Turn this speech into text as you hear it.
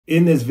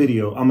In this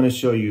video, I'm going to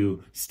show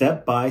you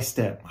step by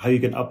step how you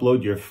can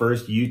upload your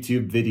first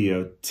YouTube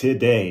video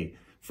today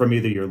from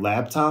either your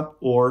laptop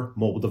or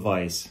mobile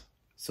device.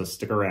 So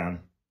stick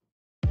around.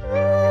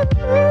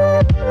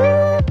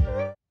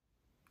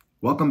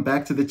 Welcome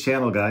back to the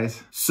channel,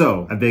 guys.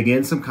 So I've been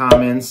getting some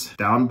comments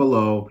down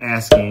below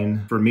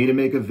asking for me to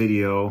make a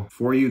video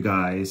for you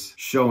guys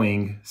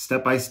showing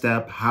step by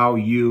step how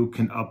you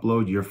can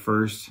upload your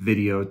first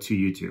video to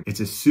YouTube. It's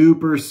a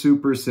super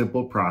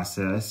simple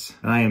process,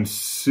 and I am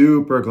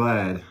super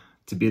glad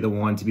to be the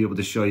one to be able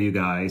to show you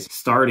guys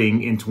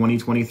starting in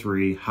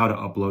 2023 how to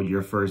upload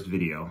your first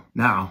video.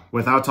 Now,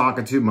 without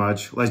talking too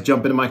much, let's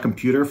jump into my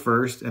computer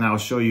first, and I'll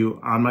show you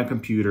on my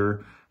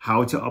computer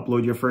how to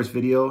upload your first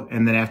video.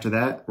 And then after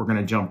that, we're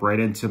gonna jump right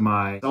into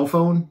my cell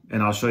phone,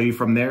 and I'll show you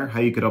from there how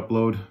you could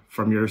upload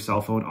from your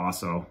cell phone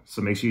also.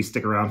 So make sure you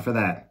stick around for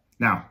that.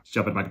 Now, let's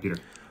jump into my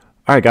computer.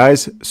 All right,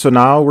 guys, so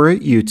now we're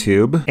at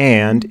YouTube,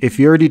 and if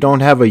you already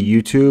don't have a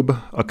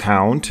YouTube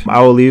account,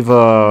 I will leave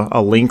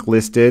a link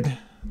listed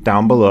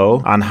down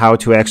below on how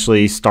to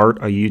actually start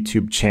a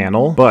YouTube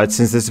channel. But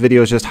since this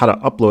video is just how to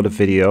upload a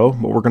video,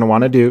 what we're gonna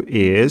wanna do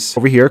is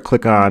over here,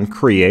 click on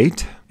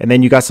create, and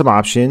then you got some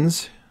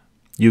options.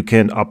 You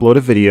can upload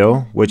a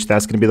video, which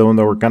that's going to be the one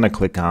that we're going to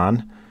click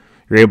on.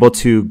 You're able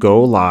to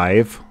go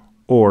live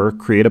or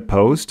create a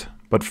post.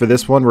 But for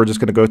this one, we're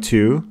just going to go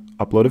to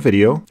upload a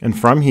video. And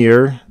from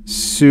here,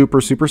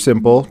 super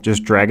simple,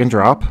 just drag and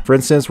drop. For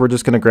instance, we're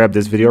just going to grab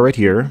this video right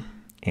here,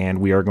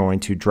 and we are going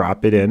to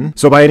drop it in.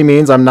 So by any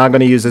means, I'm not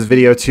going to use this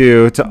video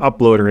to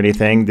upload or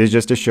anything. This is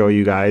just to show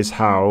you guys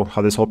how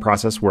this whole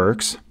process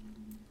works.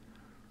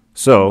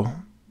 So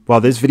while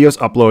this video is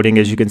uploading,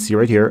 as you can see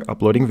right here,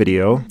 uploading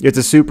video. It's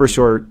a super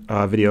short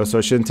video, so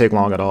it shouldn't take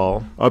long at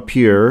all. Up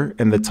here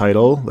in the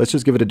title, let's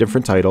just give it a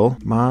different title.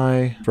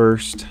 My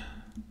first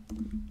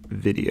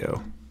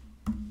video.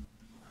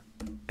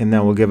 And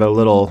then we'll give it a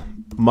little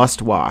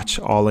must watch,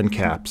 all in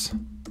caps.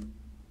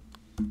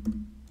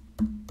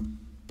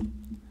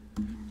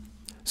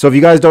 So if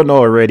you guys don't know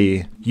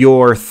already,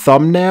 your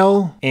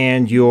thumbnail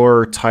and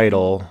your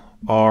title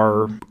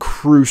are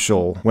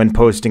crucial when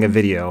posting a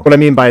video. What I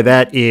mean by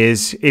that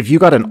is if you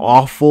got an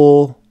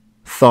awful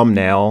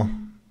thumbnail,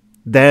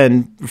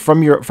 then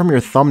from your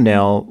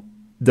thumbnail,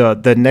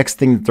 the next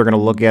thing that they're going to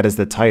look at is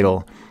the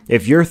title.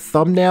 If your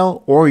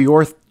thumbnail or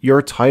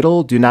your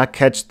title do not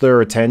catch their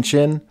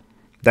attention,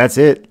 that's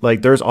it.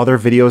 Like, there's other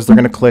videos they're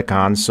going to click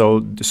on. So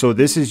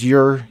this is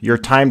your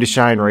time to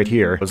shine right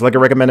here. It's like I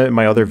recommended in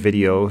my other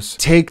videos.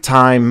 Take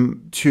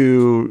time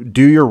to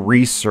do your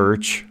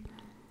research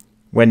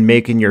when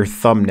making your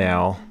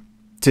thumbnail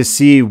to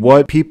see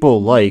what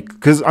people like,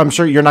 because I'm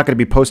sure you're not going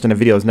to be posting a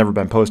video that's never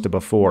been posted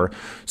before.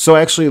 So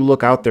actually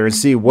look out there and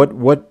see what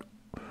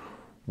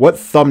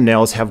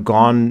thumbnails have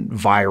gone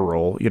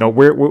viral. You know,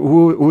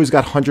 who's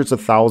got hundreds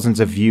of thousands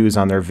of views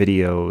on their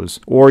videos,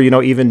 or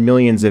even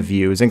millions of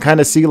views, and kind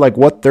of see like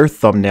what their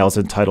thumbnails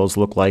and titles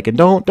look like. And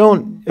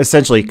don't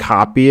essentially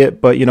copy it,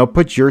 but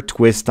put your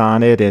twist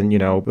on it. And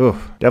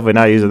definitely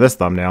not using this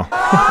thumbnail.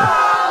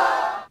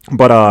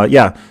 But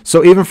yeah,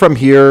 so even from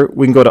here,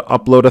 we can go to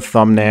upload a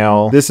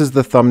thumbnail. This is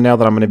the thumbnail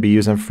that I'm going to be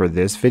using for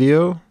this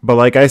video. But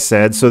like I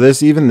said, so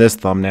even this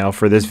thumbnail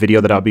for this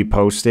video that I'll be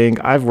posting,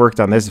 I've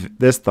worked on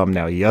this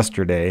thumbnail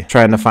yesterday,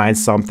 trying to find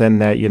something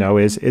that,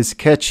 is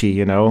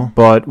catchy,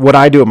 But what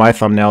I do with my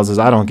thumbnails is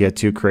I don't get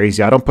too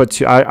crazy. I don't put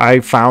I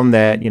found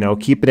that,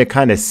 keeping it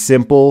kind of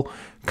simple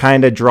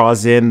kind of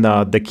draws in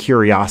the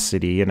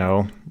curiosity.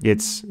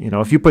 It's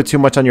if you put too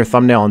much on your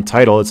thumbnail and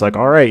title, it's like,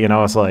 all right,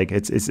 it's like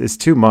it's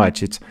too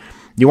much.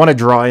 You want to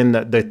draw in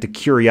the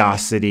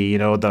curiosity,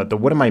 the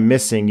what am I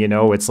missing?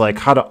 It's like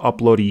how to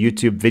upload a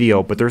YouTube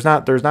video, but there's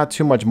not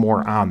too much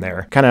more on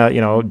there. Kind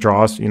of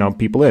draws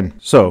people in.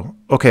 So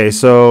okay,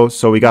 so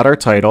we got our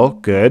title,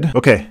 good.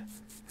 Okay,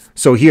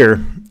 so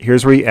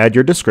here's where you add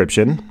your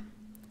description.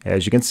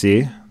 As you can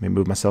see, let me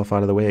move myself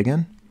out of the way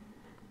again.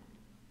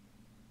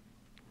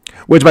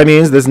 Which by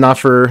means, this is not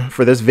for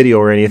this video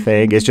or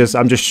anything. It's just,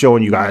 I'm just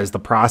showing you guys the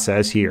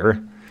process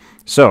here.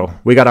 So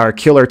we got our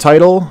killer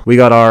title. We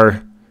got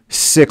our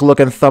sick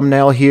looking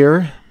thumbnail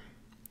here.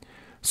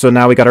 So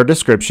now we got our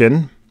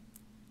description.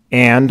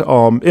 And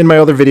in my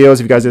other videos,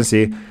 if you guys didn't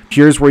see,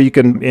 here's where you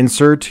can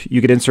insert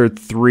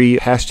 3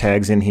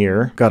 hashtags in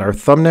here. Got our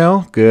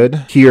thumbnail,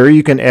 good. Here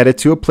you can add it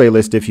to a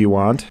playlist if you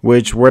want,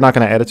 which we're not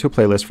going to add it to a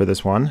playlist for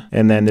this one.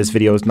 And then this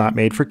video is not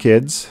made for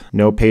kids,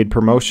 no paid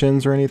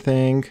promotions or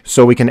anything.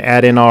 So we can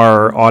add in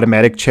our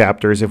automatic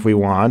chapters if we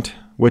want,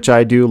 which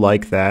I do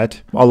like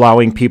that,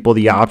 allowing people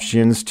the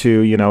options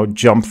to,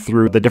 jump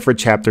through the different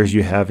chapters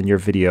you have in your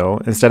video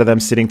instead of them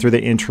sitting through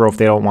the intro if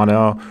they don't want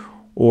to,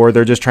 or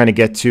they're just trying to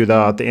get to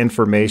the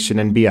information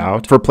and be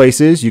out. For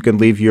places, you can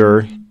leave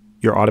your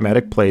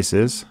automatic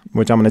places,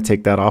 which I'm going to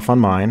take that off on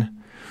mine.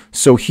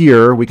 So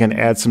here we can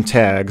add some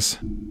tags.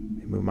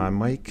 Move my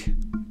mic.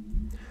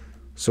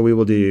 So we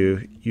will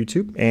do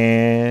YouTube,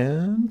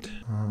 and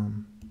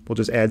we'll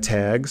just add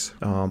tags.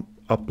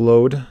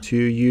 Upload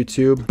to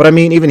YouTube. But I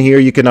mean, even here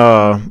you can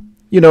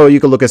you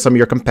can look at some of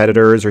your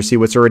competitors or see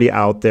what's already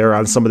out there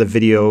on some of the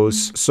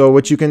videos. So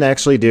what you can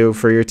actually do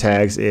for your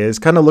tags is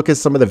kind of look at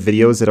some of the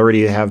videos that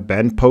already have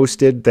been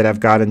posted that have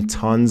gotten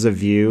tons of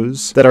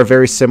views that are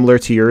very similar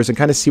to yours, and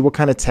kind of see what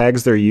kind of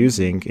tags they're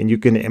using. And you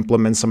can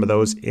implement some of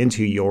those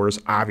into yours,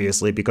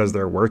 obviously, because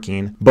they're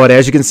working. But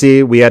as you can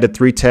see, we added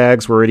 3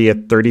 tags. We're already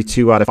at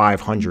 32 out of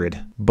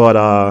 500. But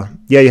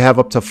yeah, you have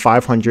up to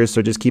 500.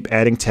 So just keep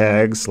adding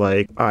tags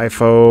like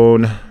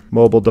iPhone,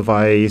 mobile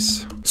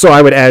device. So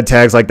I would add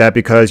tags like that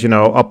because,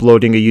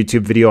 uploading a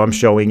YouTube video, I'm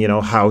showing,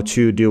 how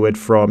to do it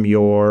from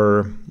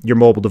your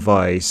mobile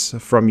device,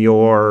 from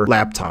your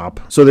laptop.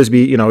 So there's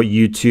be,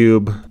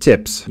 YouTube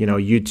tips,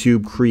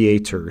 YouTube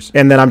creators.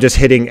 And then I'm just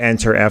hitting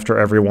enter after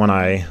every one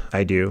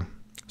I do.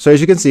 So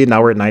as you can see,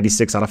 now we're at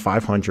 96 out of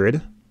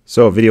 500.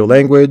 So video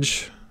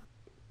language.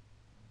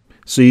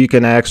 So you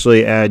can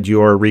actually add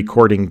your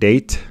recording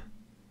date,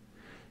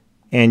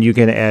 and you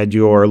can add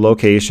your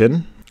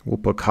location. We'll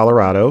put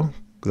Colorado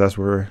because that's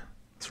where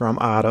I'm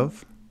out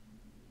of.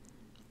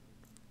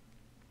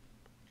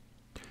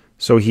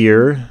 So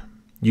here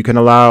you can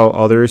allow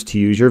others to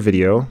use your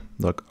video.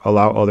 Look,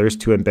 allow others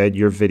to embed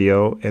your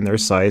video in their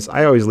sites.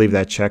 I always leave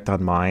that checked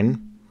on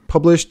mine.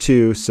 Publish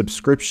to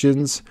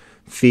subscriptions,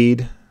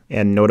 feed,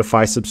 and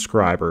notify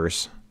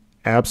subscribers.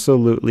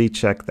 Absolutely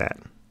check that.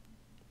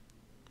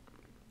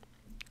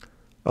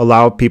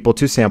 Allow people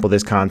to sample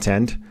this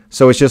content.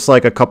 So it's just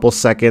like a couple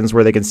seconds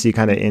where they can see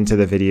kind of into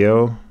the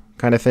video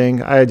kind of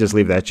thing. I just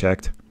leave that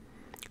checked.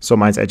 So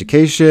mine's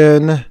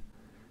education.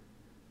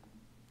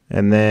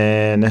 And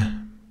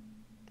then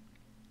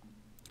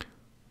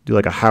do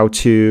like a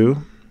how-to,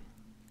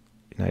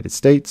 United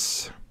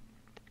States.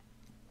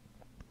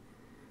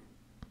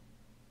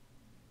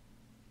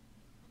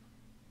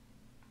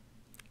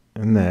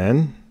 And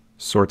then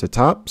sort to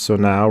top. So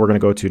now we're going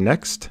to go to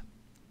next.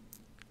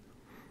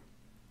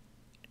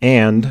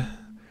 And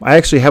I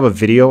actually have a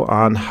video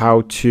on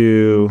how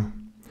to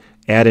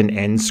add an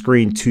end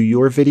screen to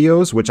your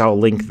videos, which I'll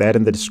link that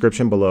in the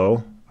description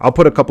below. I'll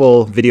put a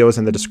couple videos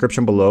in the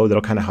description below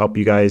that'll kind of help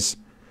you guys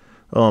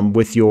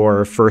with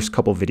your first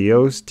couple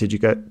videos to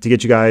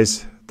get you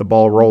guys the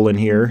ball rolling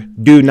here.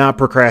 Do not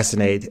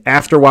procrastinate.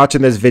 After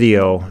watching this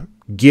video,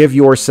 give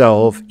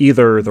yourself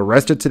either the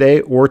rest of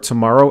today or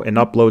tomorrow and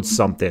upload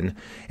something.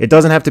 It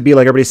doesn't have to be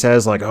like everybody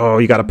says, like, oh,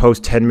 you got to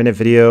post 10-minute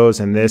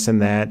videos and this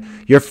and that.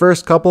 Your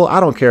first couple,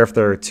 I don't care if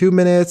they're 2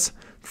 minutes,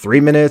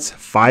 3 minutes,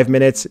 5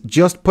 minutes,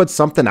 just put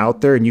something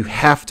out there, and you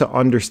have to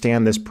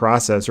understand this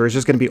process or it's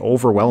just going to be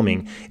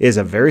overwhelming. It is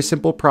a very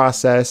simple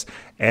process.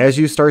 As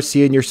you start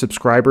seeing your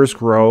subscribers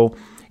grow,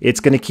 it's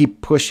going to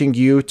keep pushing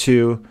you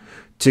to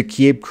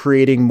keep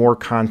creating more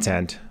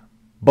content.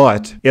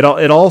 But it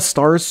all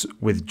starts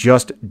with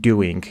just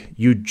doing.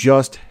 You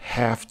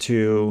have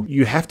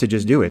to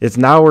just do it. It's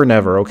now or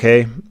never,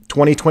 okay?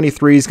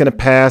 2023 is going to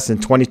pass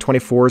and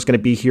 2024 is going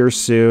to be here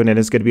soon, and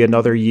it's going to be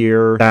another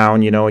year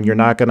down, and you're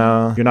not going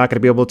to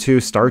be able to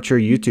start your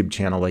YouTube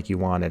channel like you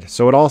wanted.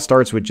 So it all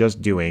starts with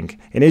just doing.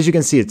 And as you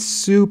can see, it's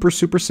super,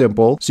 super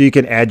simple. So you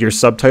can add your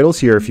subtitles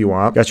here if you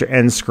want. Got your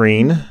end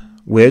screen,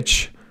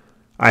 which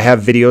I have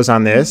videos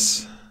on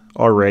this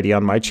already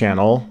on my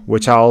channel,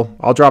 which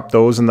I'll drop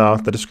those in the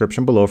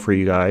description below for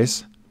you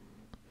guys.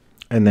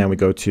 And then we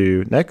go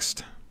to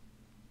next.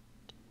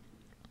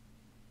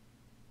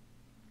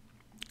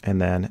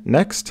 And then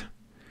next.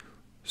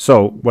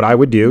 So what I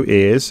would do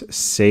is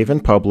save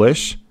and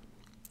publish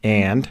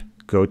and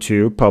go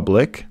to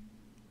public.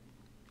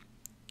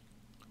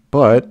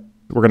 But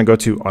we're going to go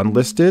to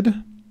unlisted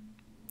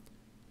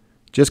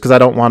just because I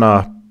don't want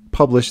to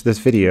publish this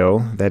video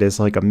that is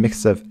like a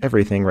mix of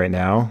everything right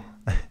now.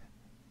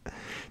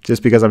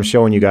 Just because I'm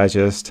showing you guys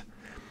just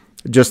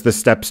the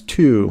steps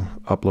to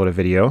upload a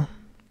video.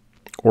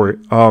 Or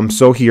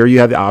so here you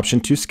have the option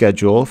to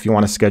schedule if you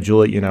want to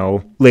schedule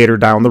it, later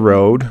down the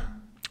road.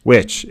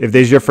 Which, if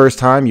this is your first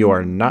time, you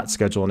are not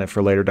scheduling it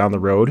for later down the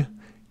road.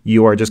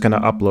 You are just going to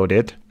upload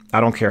it.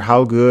 I don't care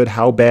how good,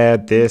 how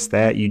bad, this,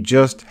 that. You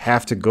just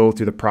have to go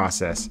through the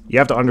process. You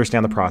have to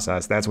understand the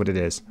process. That's what it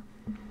is.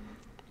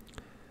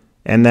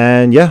 And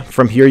then, yeah,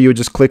 from here you would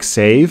just click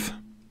save.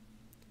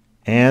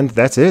 And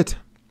that's it.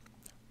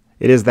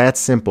 It is that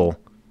simple.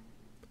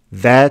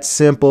 That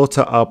simple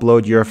to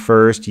upload your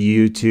first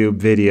YouTube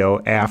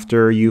video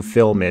after you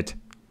film it.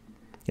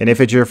 And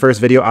if it's your first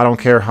video, I don't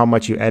care how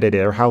much you edit it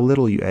or how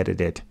little you edit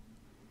it.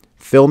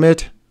 Film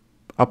it,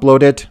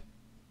 upload it,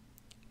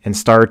 and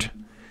start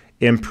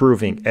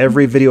improving.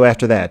 Every video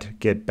after that,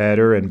 get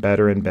better and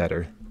better and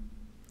better.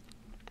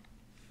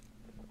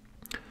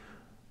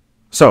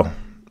 So,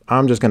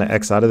 I'm just going to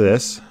X out of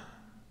this.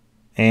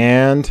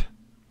 And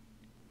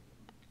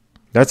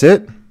that's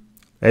it.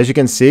 As you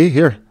can see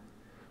here,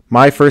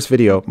 my first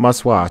video,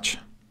 must watch,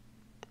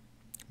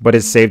 but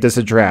it's saved as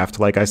a draft.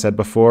 Like I said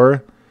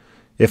before,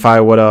 if I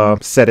would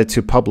have set it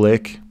to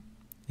public,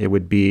 it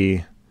would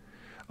be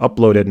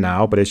uploaded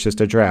now, but it's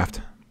just a draft.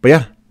 But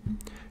yeah,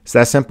 it's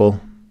that simple.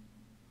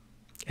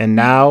 And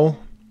now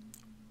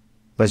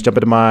let's jump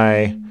into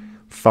my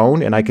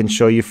phone and I can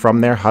show you from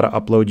there how to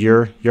upload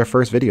your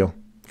first video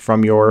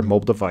from your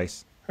mobile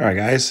device. All right,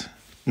 guys,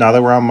 now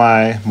that we're on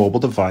my mobile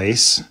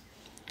device,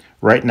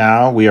 right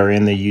now we are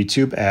in the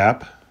YouTube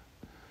app.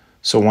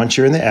 So once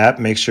you're in the app,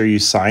 make sure you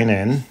sign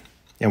in.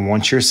 And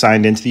once you're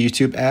signed into the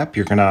YouTube app,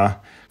 you're gonna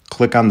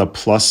click on the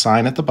plus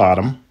sign at the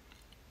bottom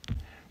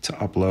to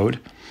upload.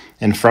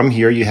 And from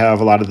here, you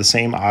have a lot of the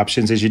same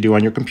options as you do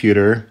on your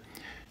computer.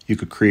 You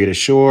could create a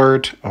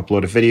short,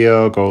 upload a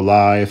video, go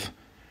live.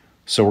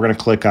 So we're gonna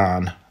click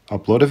on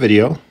upload a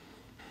video.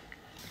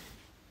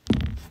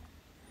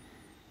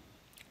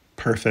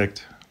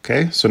 Perfect.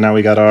 Okay, so now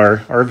we got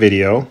our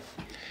video.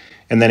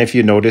 And then if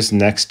you notice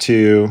next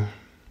to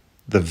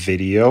the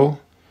video,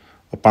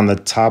 up on the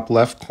top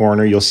left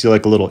corner, you'll see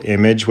like a little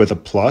image with a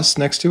plus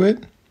next to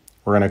it.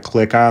 We're going to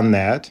click on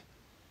that.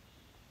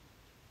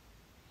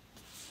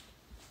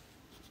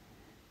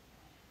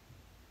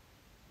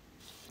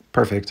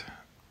 Perfect.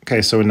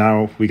 Okay, so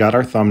now we got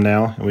our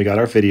thumbnail and we got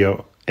our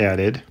video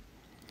added.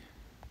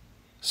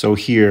 So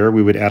here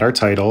we would add our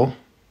title.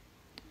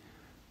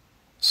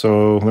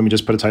 So let me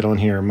just put a title in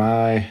here,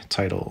 my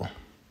title.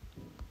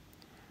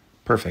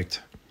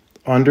 Perfect.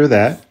 Under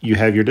that, you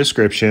have your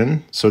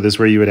description. So this is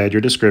where you would add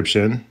your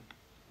description.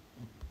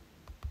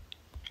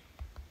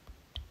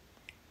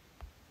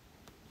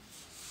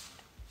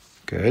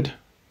 Good.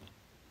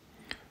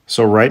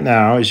 So right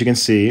now, as you can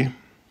see,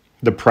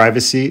 the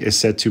privacy is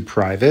set to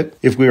private.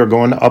 If we were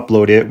going to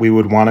upload it, we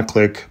would want to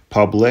click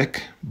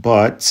public.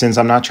 But since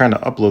I'm not trying to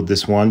upload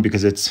this one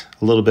because it's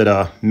a little bit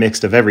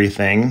mixed of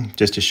everything,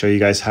 just to show you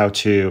guys how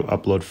to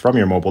upload from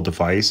your mobile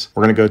device,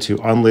 we're going to go to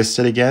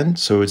unlisted again.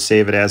 So it would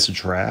save it as a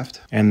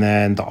draft. And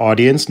then the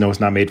audience, no,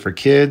 it's not made for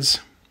kids.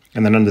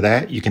 And then under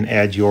that, you can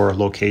add your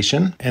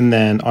location. And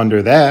then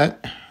under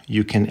that,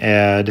 you can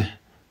add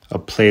a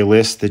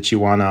playlist that you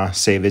want to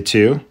save it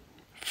to.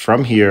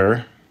 From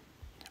here,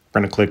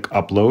 we're going to click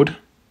upload.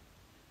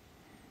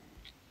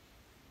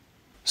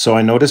 So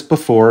I noticed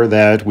before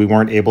that we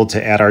weren't able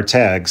to add our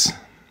tags.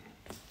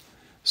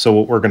 So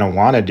what we're going to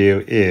want to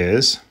do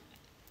is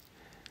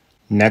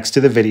next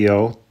to the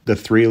video, the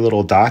three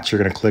little dots, you're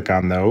going to click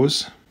on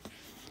those.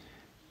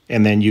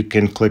 And then you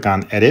can click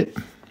on edit.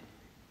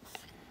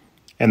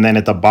 And then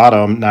at the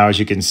bottom, now as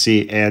you can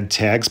see, add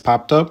tags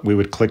popped up. We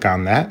would click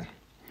on that.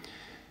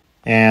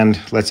 And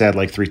let's add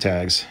like 3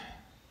 tags.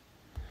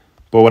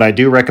 But what I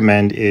do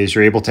recommend is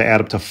you're able to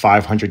add up to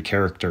 500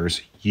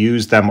 characters.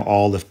 Use them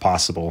all if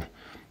possible.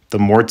 The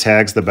more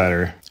tags, the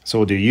better. So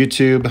we'll do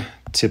YouTube,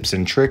 tips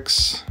and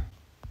tricks.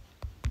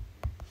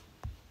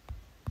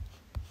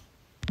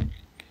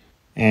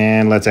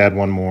 And let's add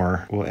one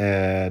more. We'll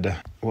add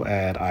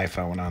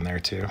iPhone on there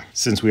too,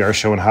 since we are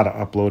showing how to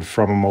upload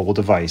from a mobile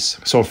device.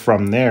 So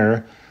from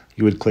there,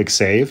 you would click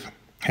save,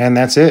 and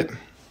that's it.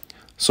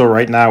 So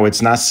right now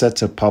it's not set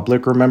to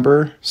public,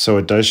 remember? So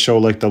it does show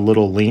like the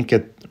little link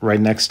right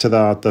next to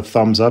the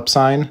thumbs up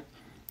sign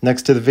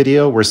next to the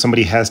video where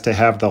somebody has to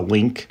have the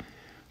link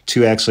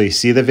to actually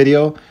see the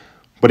video.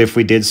 But if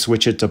we did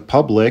switch it to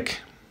public,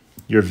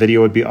 your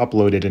video would be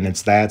uploaded, and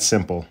it's that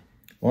simple.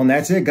 Well, and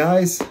that's it,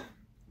 guys.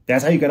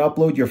 That's how you can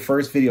upload your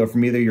first video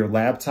from either your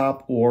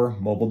laptop or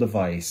mobile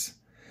device.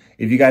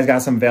 If you guys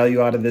got some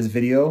value out of this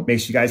video, make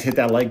sure you guys hit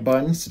that like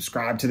button,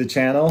 subscribe to the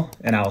channel,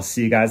 and I'll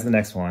see you guys in the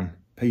next one.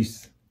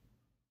 Peace.